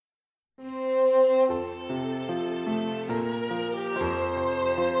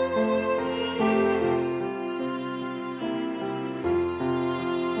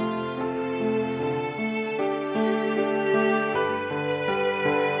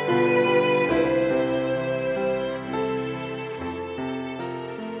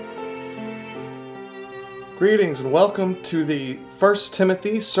Greetings and welcome to the 1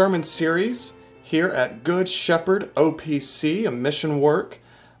 Timothy sermon series here at Good Shepherd OPC, a mission work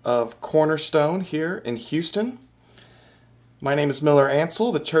of Cornerstone here in Houston. My name is Miller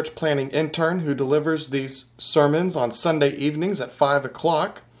Ansel, the church planning intern who delivers these sermons on Sunday evenings at 5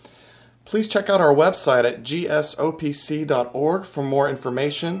 o'clock. Please check out our website at gsopc.org for more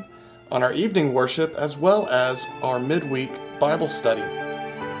information on our evening worship as well as our midweek Bible study.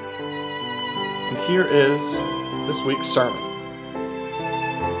 And here is this week's sermon.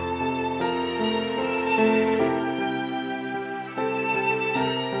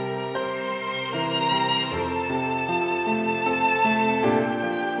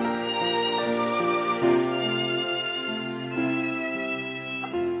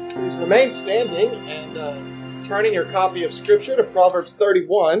 Please remain standing and turning your copy of Scripture to Proverbs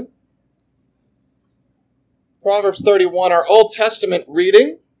 31. Proverbs 31, our Old Testament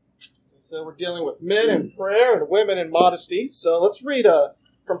reading. So we're dealing with men in prayer and women in modesty. So let's read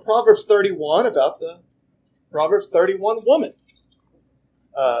from Proverbs 31 about the Proverbs 31 woman.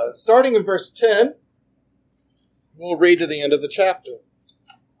 Starting in verse 10, we'll read to the end of the chapter.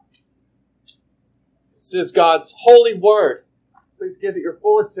 This is God's holy word. Please give it your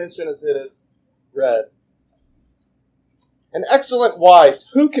full attention as it is read. An excellent wife,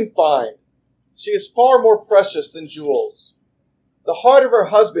 who can find? She is far more precious than jewels. The heart of her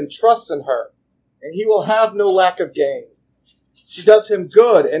husband trusts in her, and he will have no lack of gain. She does him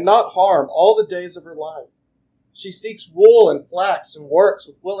good and not harm all the days of her life. She seeks wool and flax and works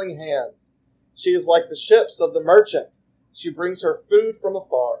with willing hands. She is like the ships of the merchant. She brings her food from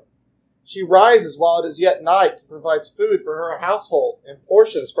afar. She rises while it is yet night and provides food for her household and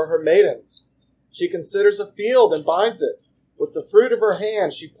portions for her maidens. She considers a field and buys it. With the fruit of her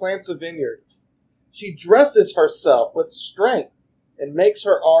hand she plants a vineyard. She dresses herself with strength and makes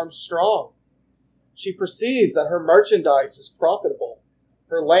her arms strong. She perceives that her merchandise is profitable.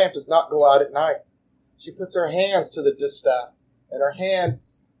 Her lamp does not go out at night. She puts her hands to the distaff, and her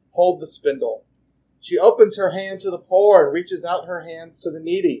hands hold the spindle. She opens her hand to the poor and reaches out her hands to the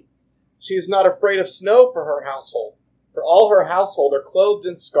needy. She is not afraid of snow for her household, for all her household are clothed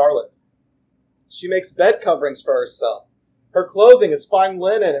in scarlet. She makes bed coverings for herself. Her clothing is fine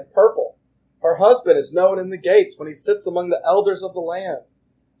linen and purple. Her husband is known in the gates when he sits among the elders of the land.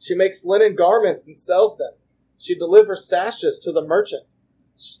 She makes linen garments and sells them. She delivers sashes to the merchant.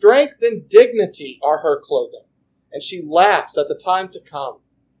 Strength and dignity are her clothing, and she laughs at the time to come.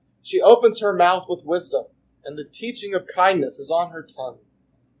 She opens her mouth with wisdom, and the teaching of kindness is on her tongue.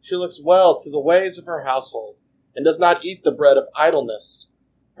 She looks well to the ways of her household, and does not eat the bread of idleness.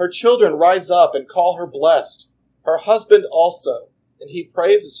 Her children rise up and call her blessed, her husband also, and he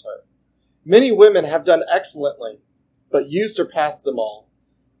praises her. Many women have done excellently, but you surpass them all.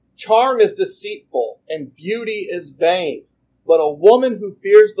 Charm is deceitful, and beauty is vain, but a woman who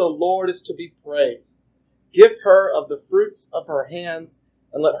fears the Lord is to be praised. Give her of the fruits of her hands,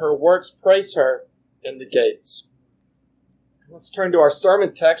 and let her works praise her in the gates. Let's turn to our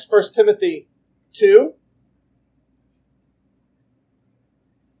sermon text, 1 Timothy 2.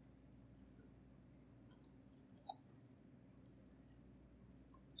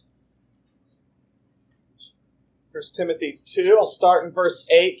 First Timothy 2, I'll start in verse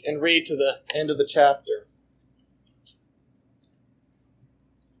 8 and read to the end of the chapter.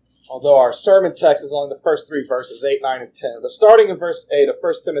 Although our sermon text is only the first three verses, 8, 9, and 10. But starting in verse 8 of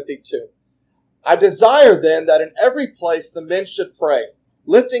 1 Timothy 2. I desire then that in every place the men should pray,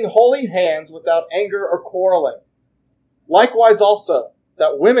 lifting holy hands without anger or quarreling. Likewise also,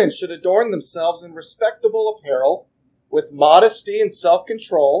 that women should adorn themselves in respectable apparel, with modesty and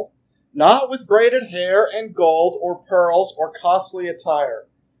self-control, not with braided hair and gold or pearls or costly attire,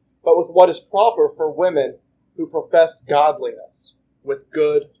 but with what is proper for women who profess godliness, with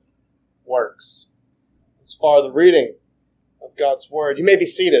good works. As far the reading of God's word. You may be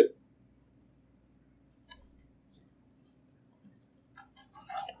seated.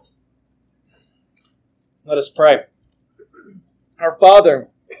 Let us pray. Our Father,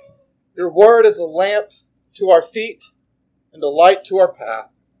 your word is a lamp to our feet and a light to our path.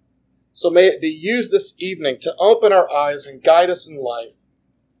 So may it be used this evening to open our eyes and guide us in life.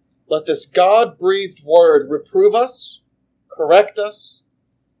 Let this God-breathed word reprove us, correct us,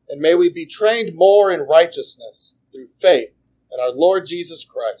 and may we be trained more in righteousness through faith in our Lord Jesus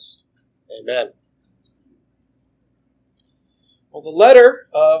Christ. Amen. Well, the letter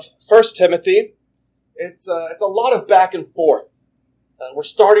of 1 Timothy, it's a lot of back and forth. We're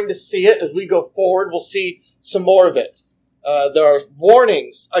starting to see it as we go forward. We'll see some more of it. There are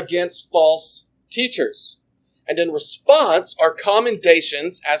warnings against false teachers. And in response are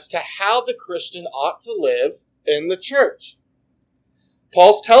commendations as to how the Christian ought to live in the church.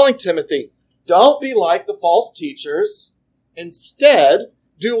 Paul's telling Timothy, don't be like the false teachers. Instead,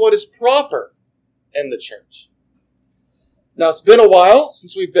 do what is proper in the church. Now, it's been a while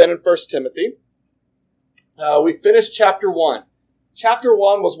since we've been in 1 Timothy. We finished chapter 1. Chapter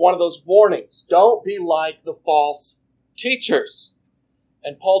 1 was one of those warnings. Don't be like the false teachers.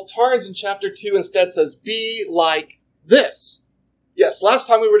 And Paul turns in chapter 2 instead says, be like this. Yes, last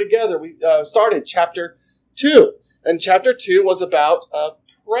time we were together, we started chapter 2. And chapter 2 was about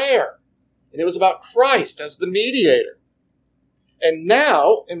prayer. And it was about Christ as the mediator. And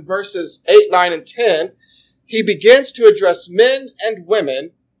now, in verses 8, 9, and 10, he begins to address men and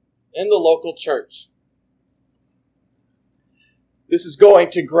women in the local church. This is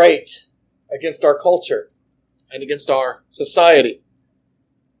going to grate against our culture and against our society.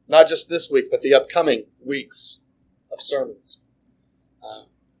 Not just this week, but the upcoming weeks of sermons.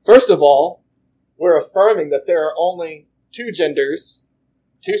 First of all, we're affirming that there are only two genders,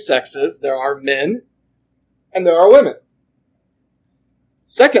 two sexes. There are men and there are women.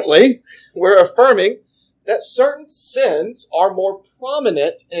 Secondly, we're affirming that certain sins are more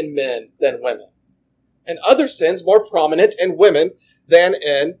prominent in men than women, and other sins more prominent in women than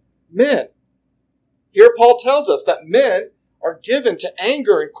in men. Here Paul tells us that men are given to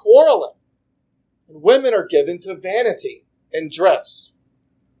anger and quarreling, and women are given to vanity and dress.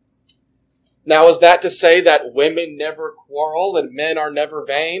 Now, is that to say that women never quarrel and men are never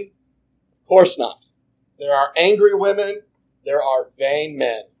vain? Of course not. There are angry women, there are vain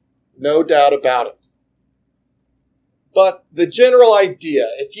men, no doubt about it. But the general idea,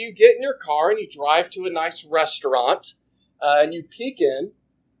 if you get in your car and you drive to a nice restaurant and you peek in,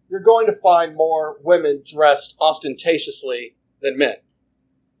 you're going to find more women dressed ostentatiously than men.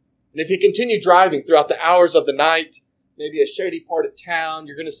 And if you continue driving throughout the hours of the night, maybe a shady part of town,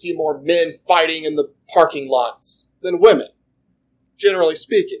 you're going to see more men fighting in the parking lots than women, generally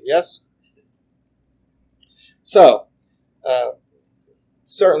speaking, yes? So,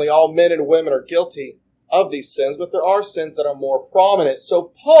 certainly all men and women are guilty of these sins, but there are sins that are more prominent.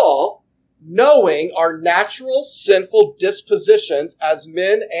 So Paul, knowing our natural sinful dispositions as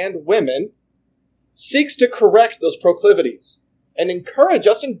men and women, seeks to correct those proclivities and encourage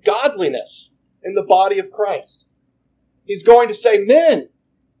us in godliness in the body of Christ. He's going to say, men,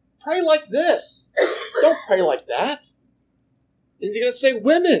 pray like this. Don't pray like that. And he's going to say,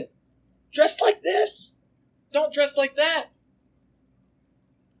 women, dress like this. Don't dress like that.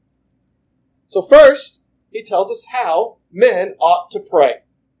 So first, he tells us how men ought to pray.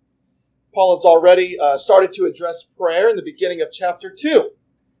 Paul has already started to address prayer in the beginning of chapter 2.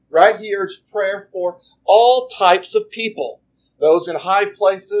 Right? He urged prayer for all types of people. Those in high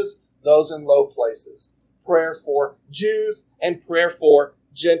places, those in low places. Prayer for Jews and prayer for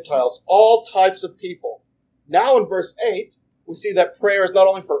Gentiles. All types of people. Now in verse 8, we see that prayer is not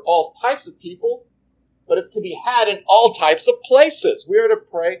only for all types of people, but it's to be had in all types of places. We are to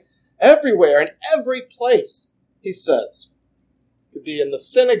pray everywhere, in every place, he says. It could be in the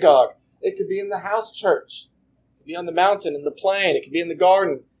synagogue. It could be in the house church. It could be on the mountain, in the plain. It could be in the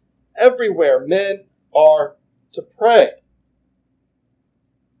garden. Everywhere, men are to pray.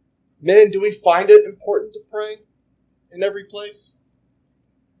 Men, do we find it important to pray in every place?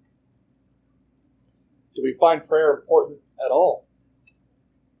 Do we find prayer important at all?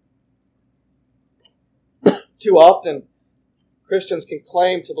 Too often, Christians can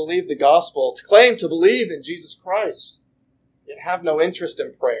claim to believe the gospel, to claim to believe in Jesus Christ, yet have no interest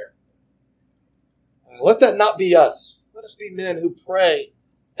in prayer. Let that not be us. Let us be men who pray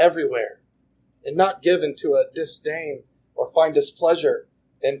everywhere and not given to a disdain or find displeasure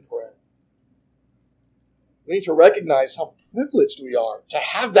in prayer. We need to recognize how privileged we are to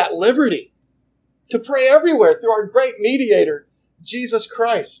have that liberty to pray everywhere through our great mediator, Jesus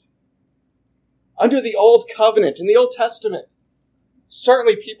Christ. Under the Old Covenant, in the Old Testament,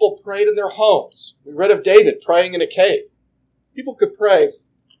 certainly people prayed in their homes. We read of David praying in a cave. People could pray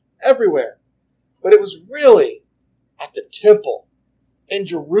everywhere. But it was really at the temple in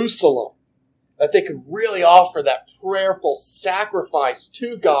Jerusalem that they could really offer that prayerful sacrifice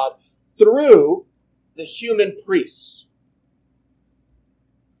to God through the human priests.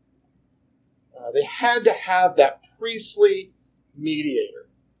 They had to have that priestly mediator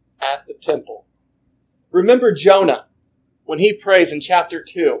at the temple. Remember Jonah when he prays in chapter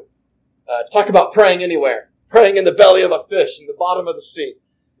 2. Talk about praying anywhere. Praying in the belly of a fish, in the bottom of the sea.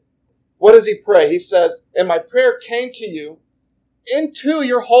 What does he pray? He says, and my prayer came to you into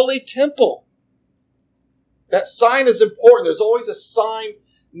your holy temple. That sign is important. There's always a sign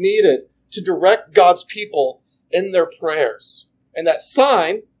needed to direct God's people in their prayers. And that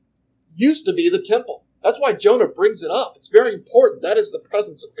sign used to be the temple. That's why Jonah brings it up. It's very important. That is the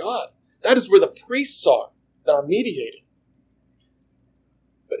presence of God. That is where the priests are that are mediating.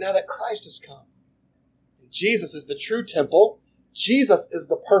 But now that Christ has come, and Jesus is the true temple, Jesus is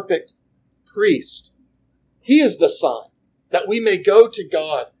the perfect priest. He is the sign that we may go to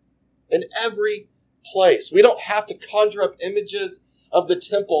God in every place. We don't have to conjure up images of the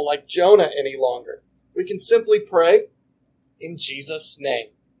temple like Jonah any longer. We can simply pray in Jesus' name.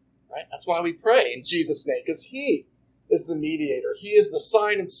 Right? That's why we pray in Jesus' name, because He is the mediator. He is the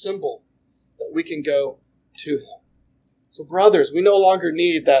sign and symbol that we can go to Him. So brothers, we no longer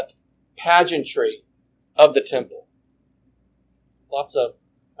need that pageantry of the temple. Lots of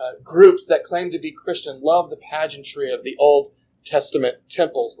groups that claim to be Christian love the pageantry of the Old Testament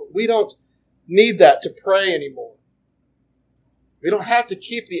temples, but we don't need that to pray anymore. We don't have to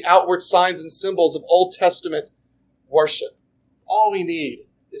keep the outward signs and symbols of Old Testament worship. All we need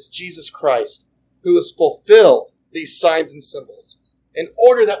is Jesus Christ, who has fulfilled these signs and symbols in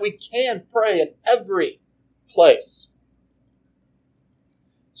order that we can pray in every place.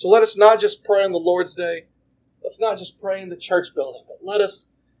 So let us not just pray on the Lord's Day. Let's not just pray in the church building, but let us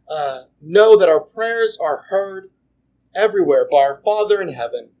know that our prayers are heard everywhere by our Father in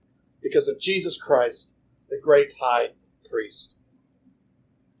heaven because of Jesus Christ, the great high priest.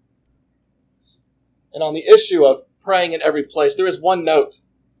 And on the issue of praying in every place, there is one note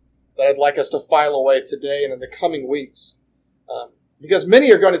that I'd like us to file away today and in the coming weeks. Because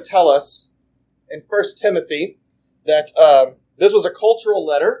many are going to tell us in 1 Timothy that this was a cultural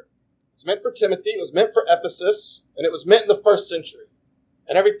letter. It was meant for Timothy, it was meant for Ephesus, and it was meant in the first century.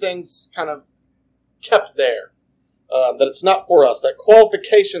 And everything's kind of kept there. That it's not for us. That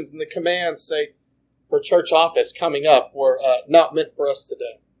qualifications and the commands, say, for church office coming up were not meant for us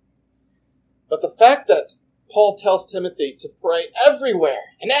today. But the fact that Paul tells Timothy to pray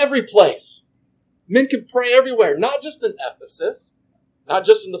everywhere, in every place. Men can pray everywhere, not just in Ephesus, not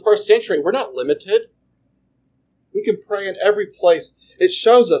just in the first century. We're not limited. We can pray in every place. It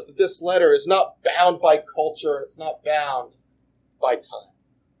shows us that this letter is not bound by culture. It's not bound by time.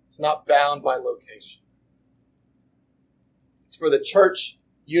 It's not bound by location. It's for the church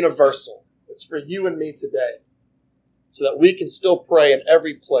universal. It's for you and me today, so that we can still pray in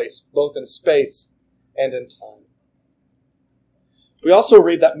every place, both in space and in time. We also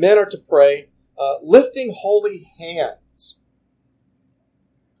read that men are to pray lifting holy hands.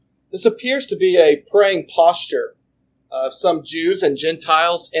 This appears to be a praying posture of some Jews and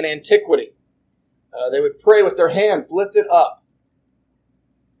Gentiles in antiquity. They would pray with their hands lifted up.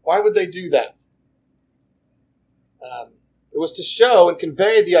 Why would they do that? It was to show and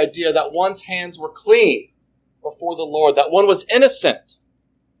convey the idea that one's hands were clean before the Lord, that one was innocent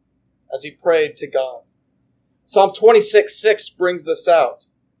as he prayed to God. Psalm 26:6 brings this out.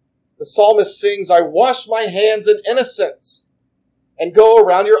 The psalmist sings, "I wash my hands in innocence and go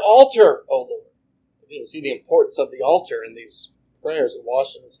around your altar, O Lord." You can see the importance of the altar in these prayers and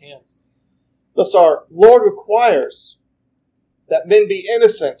washing his hands. Thus our Lord requires that men be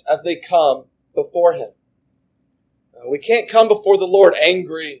innocent as they come before Him. We can't come before the Lord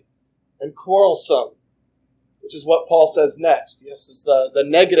angry and quarrelsome, which is what Paul says next. Yes, it's the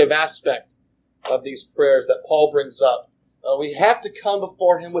negative aspect of these prayers that Paul brings up. We have to come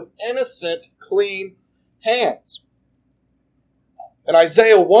before Him with innocent, clean hands. In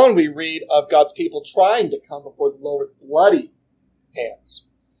Isaiah 1, we read of God's people trying to come before the Lord with bloody hands.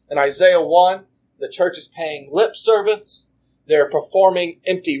 In Isaiah 1, the church is paying lip service. They're performing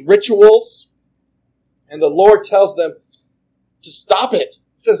empty rituals. And the Lord tells them to stop it.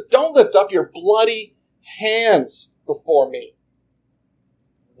 He says, "Don't lift up your bloody hands before me.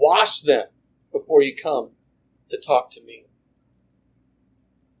 Wash them before you come to talk to me."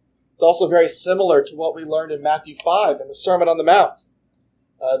 It's also very similar to what we learned in Matthew 5 in the Sermon on the Mount.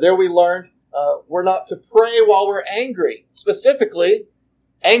 There we learned we're not to pray while we're angry. Specifically,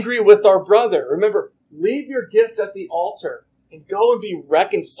 angry with our brother. Remember, leave your gift at the altar and go and be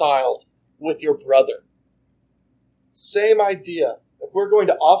reconciled with your brother. Same idea. If we're going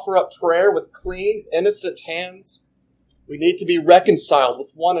to offer up prayer with clean, innocent hands, we need to be reconciled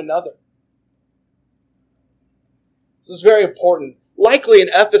with one another. This is very important. Likely in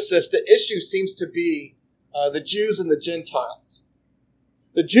Ephesus, the issue seems to be the Jews and the Gentiles.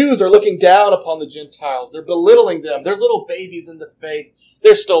 The Jews are looking down upon the Gentiles. They're belittling them. They're little babies in the faith.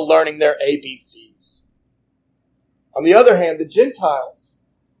 They're still learning their ABCs. On the other hand, the Gentiles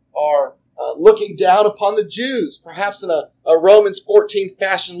are looking down upon the Jews, perhaps in a Romans 14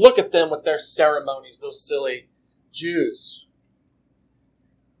 fashion. Look at them with their ceremonies, those silly Jews.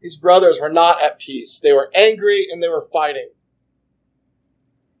 These brothers were not at peace. They were angry and they were fighting.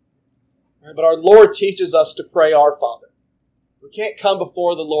 But our Lord teaches us to pray our Father. We can't come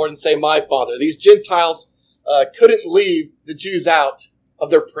before the Lord and say, my Father. These Gentiles couldn't leave the Jews out of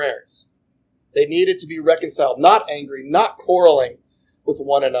their prayers. They needed to be reconciled, not angry, not quarreling with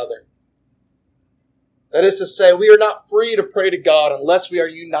one another. That is to say, we are not free to pray to God unless we are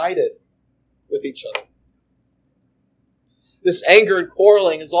united with each other. This anger and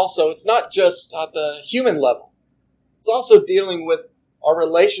quarreling is also, it's not just at the human level. It's also dealing with our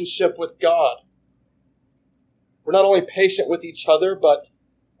relationship with God. We're not only patient with each other, but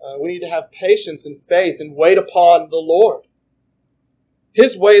we need to have patience and faith and wait upon the Lord.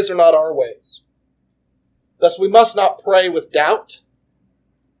 His ways are not our ways. Thus, we must not pray with doubt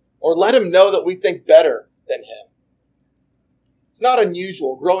or let him know that we think better than him. It's not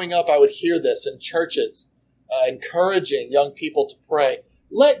unusual. Growing up, I would hear this in churches, encouraging young people to pray.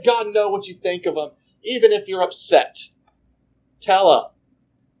 Let God know what you think of him, even if you're upset. Tell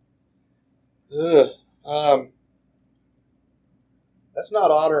him. That's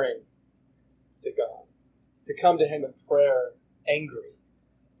not honoring to God. To come to him in prayer angry.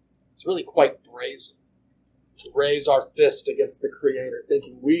 It's really quite brazen. To raise our fist against the Creator,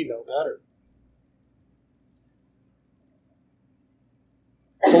 thinking we know better.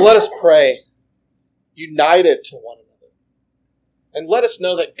 So let us pray, united to one another. And let us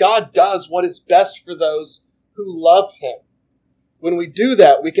know that God does what is best for those who love him. When we do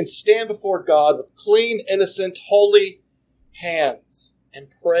that, we can stand before God with clean, innocent, holy hands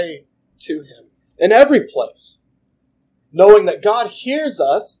and pray to him in every place, knowing that God hears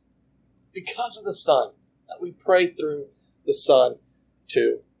us because of the Son, that we pray through the Son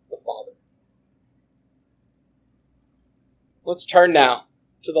to the Father. Let's turn now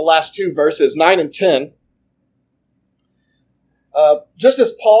to the last two verses, 9 and 10. Just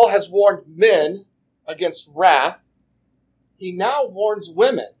as Paul has warned men against wrath, he now warns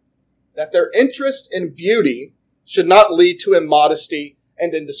women that their interest in beauty should not lead to immodesty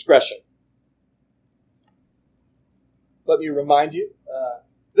and indiscretion. Let me remind you,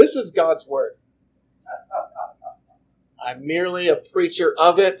 this is God's word. I'm merely a preacher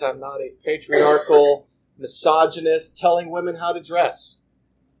of it. I'm not a patriarchal misogynist telling women how to dress.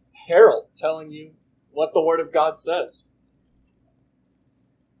 Harold telling you what the Word of God says.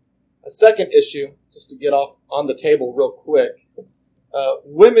 A second issue, just to get off on the table real quick.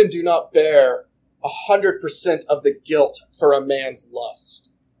 Women do not bear 100% of the guilt for a man's lust.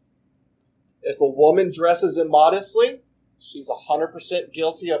 If a woman dresses immodestly, she's 100%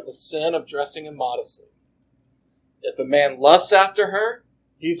 guilty of the sin of dressing immodestly. If a man lusts after her,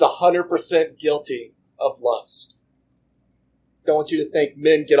 he's 100% guilty of lust. Don't want you to think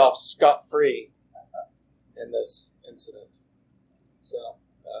men get off scot-free in this incident. So,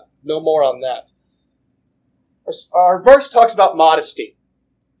 no more on that. Our verse talks about modesty.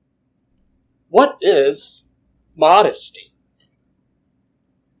 What is modesty?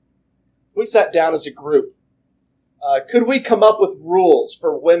 We sat down as a group. Could we come up with rules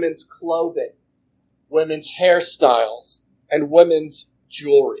for women's clothing, women's hairstyles, and women's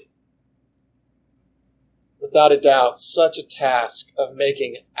jewelry? Without a doubt, such a task of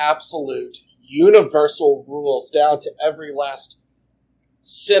making absolute, universal rules down to every last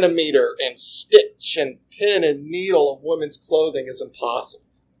centimeter and stitch and pin and needle of women's clothing is impossible.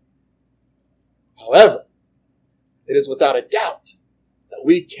 However, it is without a doubt that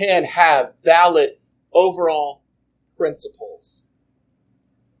we can have valid overall principles.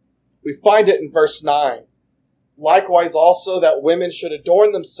 We find it in verse 9. Likewise also that women should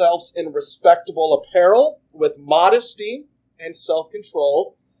adorn themselves in respectable apparel, with modesty and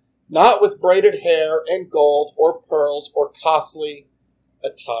self-control, not with braided hair and gold or pearls or costly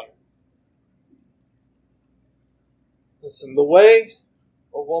attire. Listen, the way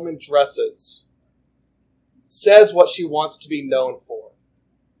a woman dresses says what she wants to be known for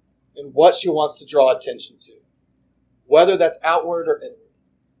and what she wants to draw attention to, whether that's outward or inward.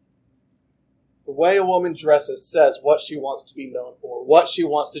 The way a woman dresses says what she wants to be known for, what she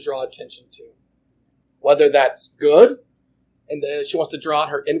wants to draw attention to, whether that's good and she wants to draw out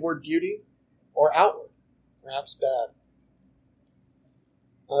her inward beauty, or outward, perhaps bad.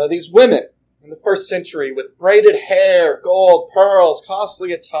 These women in the first century with braided hair, gold, pearls,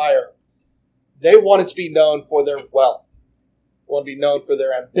 costly attire, they wanted to be known for their wealth. They wanted to be known for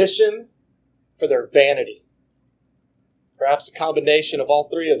their ambition, for their vanity. Perhaps a combination of all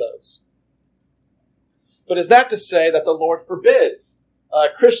three of those. But is that to say that the Lord forbids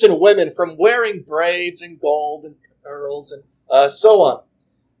Christian women from wearing braids and gold and pearls and so on?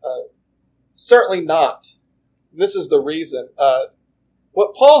 Certainly not. This is the reason.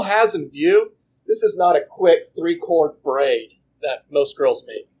 What Paul has in view, this is not a quick 3-chord braid that most girls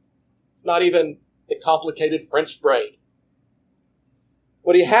make. It's not even the complicated French braid.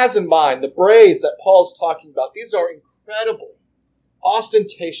 What he has in mind, the braids that Paul's talking about, these are incredibly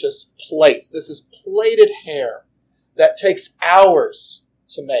ostentatious plaits. This is plaited hair that takes hours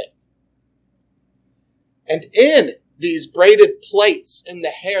to make. And in these braided plaits in the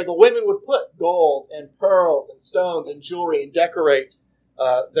hair, the women would put gold and pearls and stones and jewelry and decorate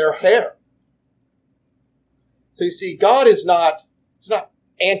their hair. So you see, God is not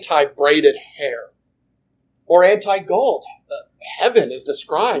anti-braided hair or anti-gold. Heaven is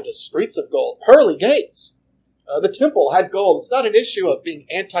described as streets of gold, pearly gates. The temple had gold. It's not an issue of being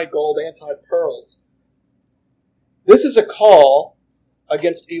anti-gold, anti-pearls. This is a call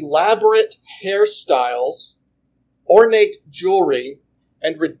against elaborate hairstyles, ornate jewelry,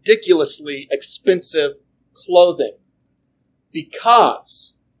 and ridiculously expensive clothing,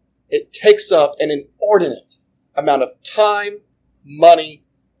 because it takes up an inordinate amount of time, money,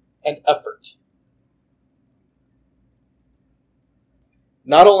 and effort.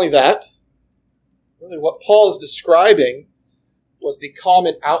 Not only that, really what Paul is describing was the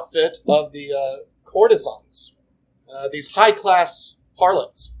common outfit of the courtesans, these high-class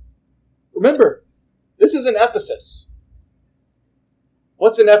harlots. Remember, this is in Ephesus.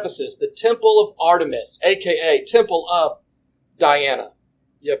 What's in Ephesus? The Temple of Artemis, a.k.a. Temple of Diana.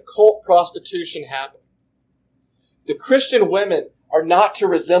 You have cult prostitution happening. The Christian women are not to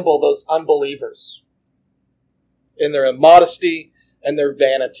resemble those unbelievers in their immodesty and their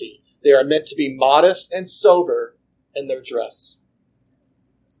vanity. They are meant to be modest and sober in their dress.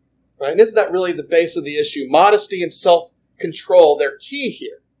 Right? And isn't that really the base of the issue? Modesty and self-control, they're key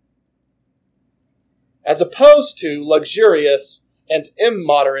here. As opposed to luxurious and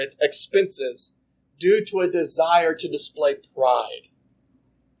immoderate expenses due to a desire to display pride.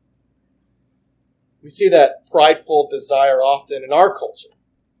 We see that prideful desire often in our culture.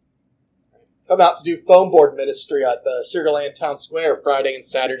 Come out to do foam board ministry at the Sugar Land Town Square Friday and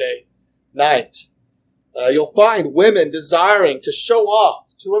Saturday night. You'll find women desiring to show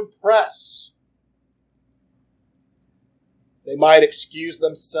off, to impress. They might excuse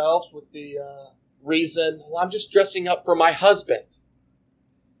themselves with the reason, well, I'm just dressing up for my husband.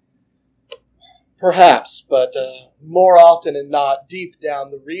 Perhaps, but more often than not, deep down,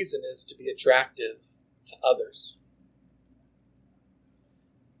 the reason is to be attractive to others.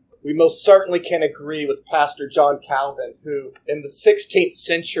 We most certainly can agree with Pastor John Calvin, who in the 16th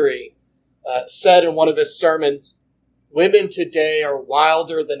century said in one of his sermons, "Women today are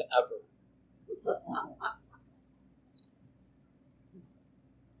wilder than ever."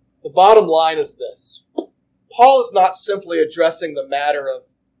 The bottom line is this. Paul is not simply addressing the matter of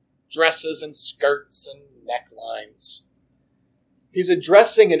dresses and skirts and necklines. He's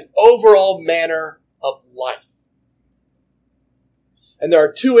addressing an overall manner of life. And there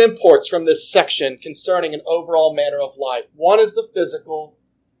are two imports from this section concerning an overall manner of life. One is the physical,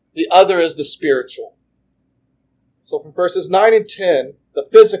 the other is the spiritual. So from verses 9 and 10, the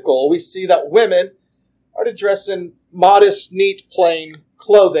physical, we see that women are to dress in modest, neat, plain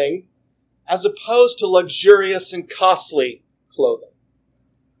clothing, as opposed to luxurious and costly clothing.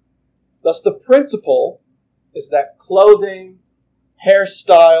 Thus, the principle is that clothing,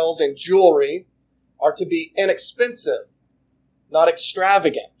 hairstyles, and jewelry are to be inexpensive, not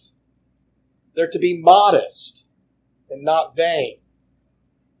extravagant. They're to be modest and not vain.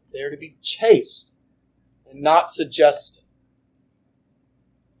 They're to be chaste and not suggestive.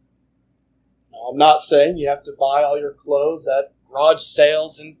 Now, I'm not saying you have to buy all your clothes at garage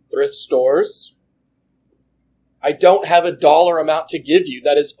sales and thrift stores. I don't have a dollar amount to give you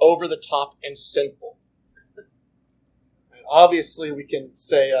that is over the top and sinful. And obviously, we can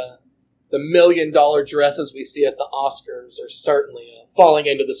say the $1 million dresses we see at the Oscars are certainly falling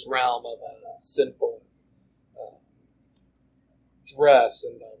into this realm of a sinful dress.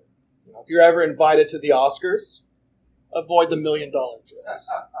 And if you're ever invited to the Oscars, avoid the $1 million dress.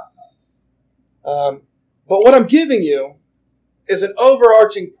 But what I'm giving you is an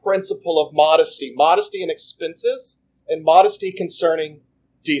overarching principle of modesty. Modesty in expenses and modesty concerning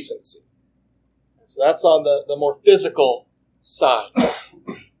decency. So that's on the more physical side.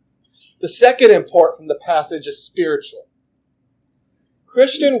 The second import from the passage is spiritual.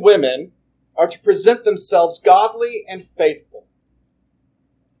 Christian women are to present themselves godly and faithful.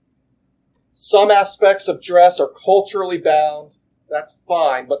 Some aspects of dress are culturally bound. That's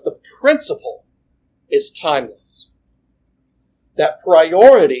fine, but the principle is timeless. That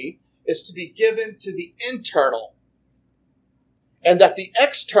priority is to be given to the internal, and that the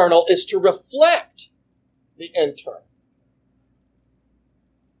external is to reflect the internal.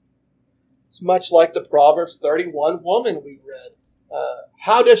 It's much like the Proverbs 31 woman we read.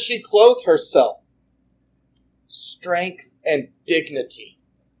 How does she clothe herself? Strength and dignity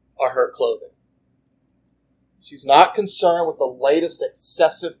are her clothing. She's not concerned with the latest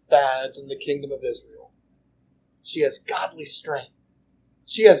excessive fads in the kingdom of Israel. She has godly strength.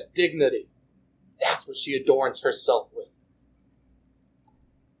 She has dignity. That's what she adorns herself with.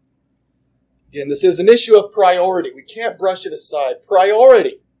 Again, this is an issue of priority. We can't brush it aside.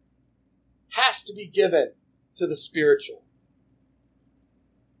 Priority has to be given to the spiritual.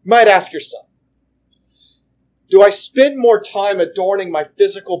 You might ask yourself, do I spend more time adorning my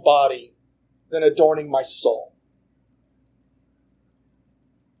physical body than adorning my soul?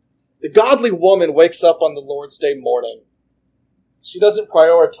 The godly woman wakes up on the Lord's Day morning. She doesn't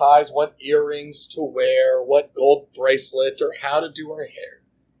prioritize what earrings to wear, what gold bracelet, or how to do her hair.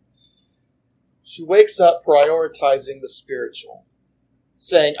 She wakes up prioritizing the spiritual,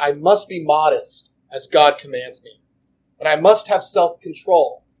 saying, I must be modest as God commands me, and I must have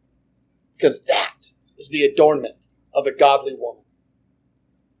self-control, because that is the adornment of a godly woman.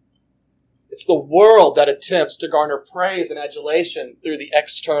 It's the world that attempts to garner praise and adulation through the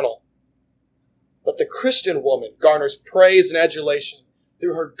external. But the Christian woman garners praise and adulation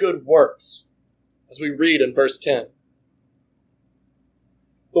through her good works, as we read in verse 10.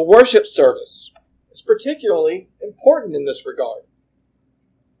 The worship service is particularly important in this regard,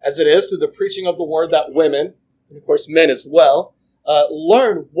 as it is through the preaching of the word that women, and of course men as well,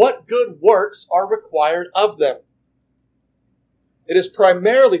 learn what good works are required of them. It is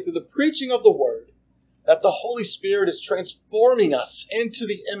primarily through the preaching of the word that the Holy Spirit is transforming us into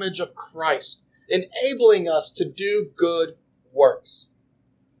the image of Christ, enabling us to do good works.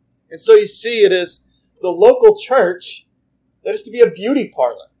 And so you see, it is the local church that is to be a beauty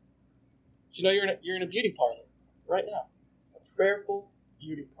parlor. You know, you're in a beauty parlor right now. A prayerful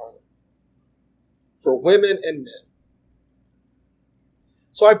beauty parlor for women and men.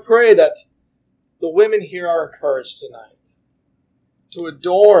 So I pray that the women here are encouraged tonight to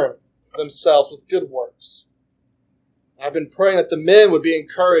adorn themselves with good works. I've been praying that the men would be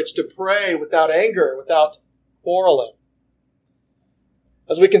encouraged to pray without anger, without quarreling.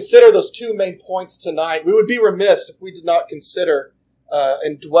 As we consider those two main points tonight, we would be remiss if we did not consider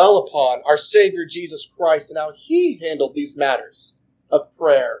and dwell upon our Savior Jesus Christ and how He handled these matters of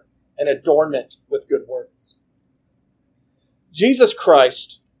prayer and adornment with good works. Jesus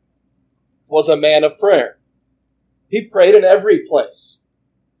Christ was a man of prayer. He prayed in every place.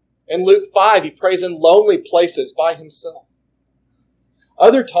 In Luke 5, he prays in lonely places by himself.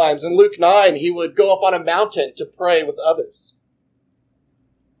 Other times, in Luke 9, he would go up on a mountain to pray with others.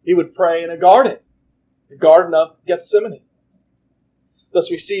 He would pray in a garden, the Garden of Gethsemane. Thus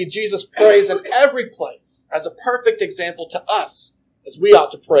we see Jesus prays in every place as a perfect example to us, as we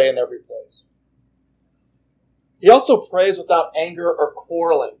ought to pray in every place. He also prays without anger or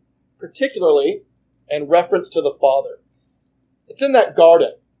quarreling, particularly in reference to the Father. It's in that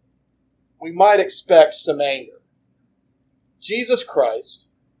garden we might expect some anger. Jesus Christ,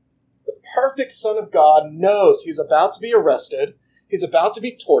 the perfect Son of God, knows he's about to be arrested, he's about to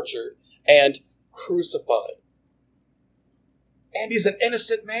be tortured, and crucified. And he's an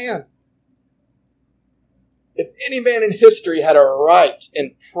innocent man. If any man in history had a right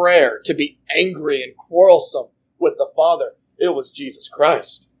in prayer to be angry and quarrelsome with the Father, it was Jesus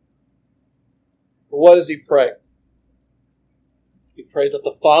Christ. But what does he pray? He prays that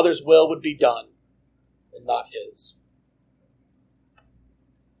the Father's will would be done and not his.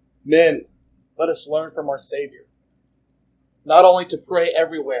 Men, let us learn from our Savior, not only to pray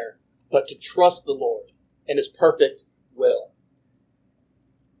everywhere, but to trust the Lord in his perfect will.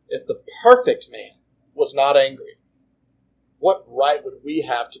 If the perfect man was not angry, what right would we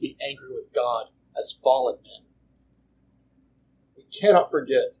have to be angry with God as fallen men? We cannot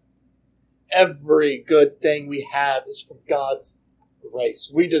forget, every good thing we have is from God's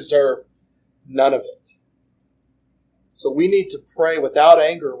grace. We deserve none of it. So we need to pray without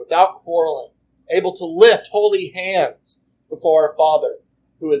anger, without quarreling, able to lift holy hands before our Father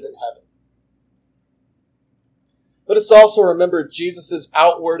who is in heaven. Let us also remember Jesus'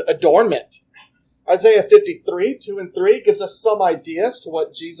 outward adornment. Isaiah 53, 2 and 3 gives us some ideas to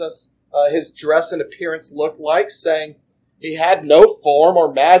what Jesus, his dress and appearance looked like, saying, he had no form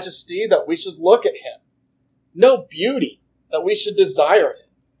or majesty that we should look at him, no beauty that we should desire him.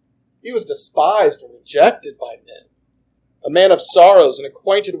 He was despised and rejected by men, a man of sorrows and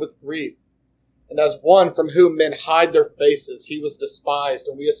acquainted with grief. And as one from whom men hide their faces, he was despised,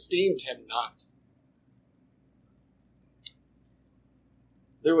 and we esteemed him not.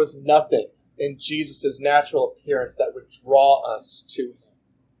 There was nothing in Jesus' natural appearance that would draw us to him.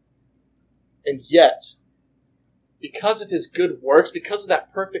 And yet, because of his good works, because of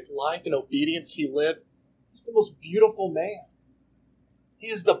that perfect life and obedience he lived, he's the most beautiful man. He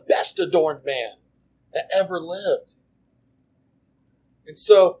is the best adorned man that ever lived. And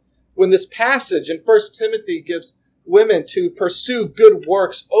so, when this passage in 1 Timothy gives women to pursue good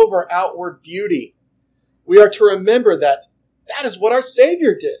works over outward beauty, we are to remember that that is what our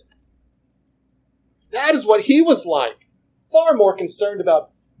Savior did. That is what he was like. Far more concerned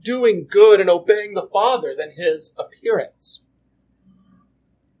about doing good and obeying the Father than his appearance.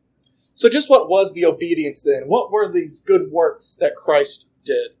 So just what was the obedience then? What were these good works that Christ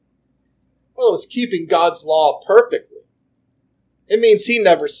did? Well, it was keeping God's law perfectly. It means he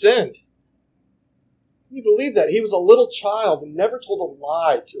never sinned. Can you believe that? He was a little child and never told a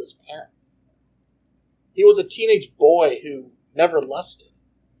lie to his parents. He was a teenage boy who never lusted.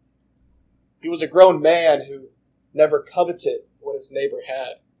 He was a grown man who never coveted what his neighbor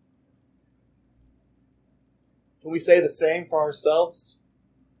had. Can we say the same for ourselves?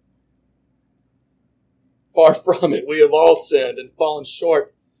 Far from it. We have all sinned and fallen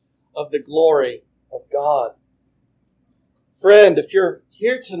short of the glory of God. Friend, if you're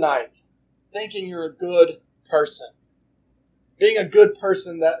here tonight thinking you're a good person, being a good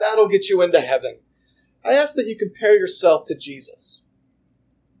person, that'll get you into heaven, I ask that you compare yourself to Jesus.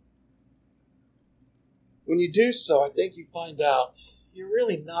 When you do so, I think you find out you're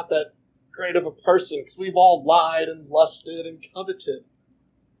really not that great of a person, because we've all lied and lusted and coveted.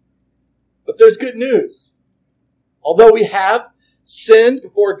 But there's good news. Although we have sinned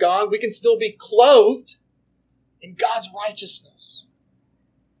before God, we can still be clothed in God's righteousness.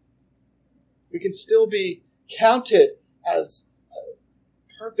 We can still be counted as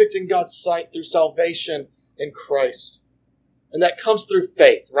perfect in God's sight through salvation in Christ. And that comes through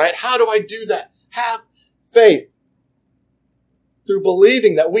faith, right? How do I do that? Have faith. Through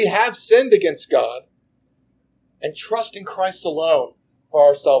believing that we have sinned against God and trust in Christ alone for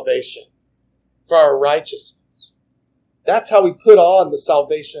our salvation, for our righteousness. That's how we put on the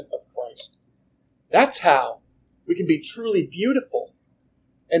salvation of Christ. That's how we can be truly beautiful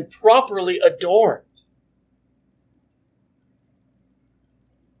and properly adorned.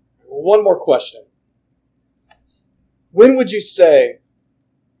 One more question. When would you say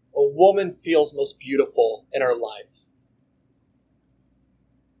a woman feels most beautiful in her life?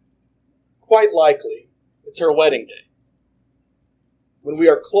 Quite likely, it's her wedding day. When we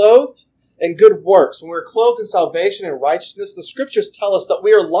are clothed in good works, when we are clothed in salvation and righteousness, the scriptures tell us that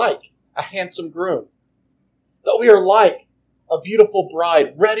we are like a handsome groom, that we are like a beautiful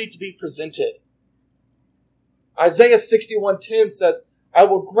bride ready to be presented. Isaiah 61:10 says, I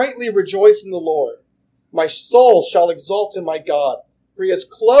will greatly rejoice in the Lord. My soul shall exult in my God, for he has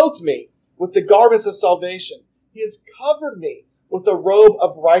clothed me with the garments of salvation. He has covered me with a robe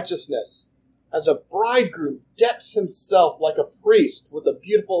of righteousness, as a bridegroom decks himself like a priest with a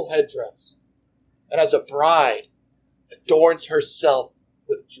beautiful headdress, and as a bride adorns herself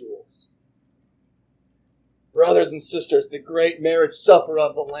with jewels. Brothers and sisters, the great marriage supper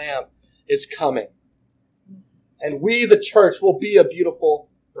of the Lamb is coming. And we, the church, will be a beautiful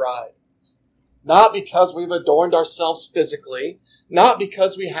bride. Not because we've adorned ourselves physically, not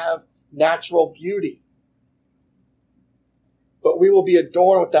because we have natural beauty, but we will be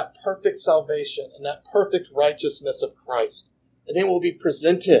adorned with that perfect salvation and that perfect righteousness of Christ. And then we'll be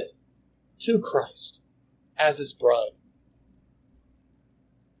presented to Christ as his bride.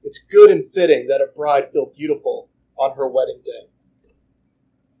 It's good and fitting that a bride feel beautiful on her wedding day.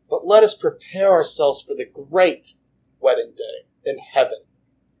 But let us prepare ourselves for the great wedding day in heaven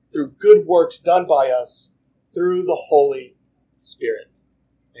through good works done by us through the Holy Spirit.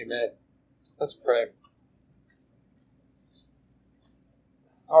 Amen. Let's pray.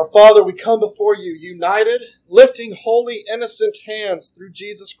 Our Father, we come before you united, lifting holy, innocent hands through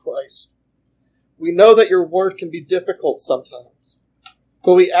Jesus Christ. We know that your word can be difficult sometimes,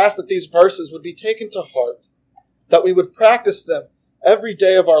 but we ask that these verses would be taken to heart, that we would practice them every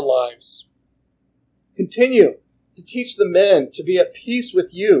day of our lives. Continue to teach the men to be at peace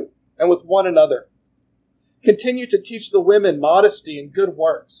with you and with one another. Continue to teach the women modesty and good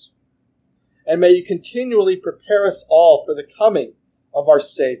works. And may you continually prepare us all for the coming of our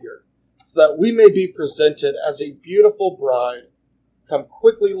Savior, so that we may be presented as a beautiful bride. Come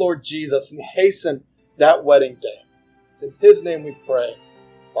quickly, Lord Jesus, and hasten that wedding day. It's in his name we pray.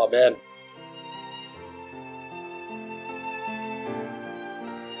 Amen.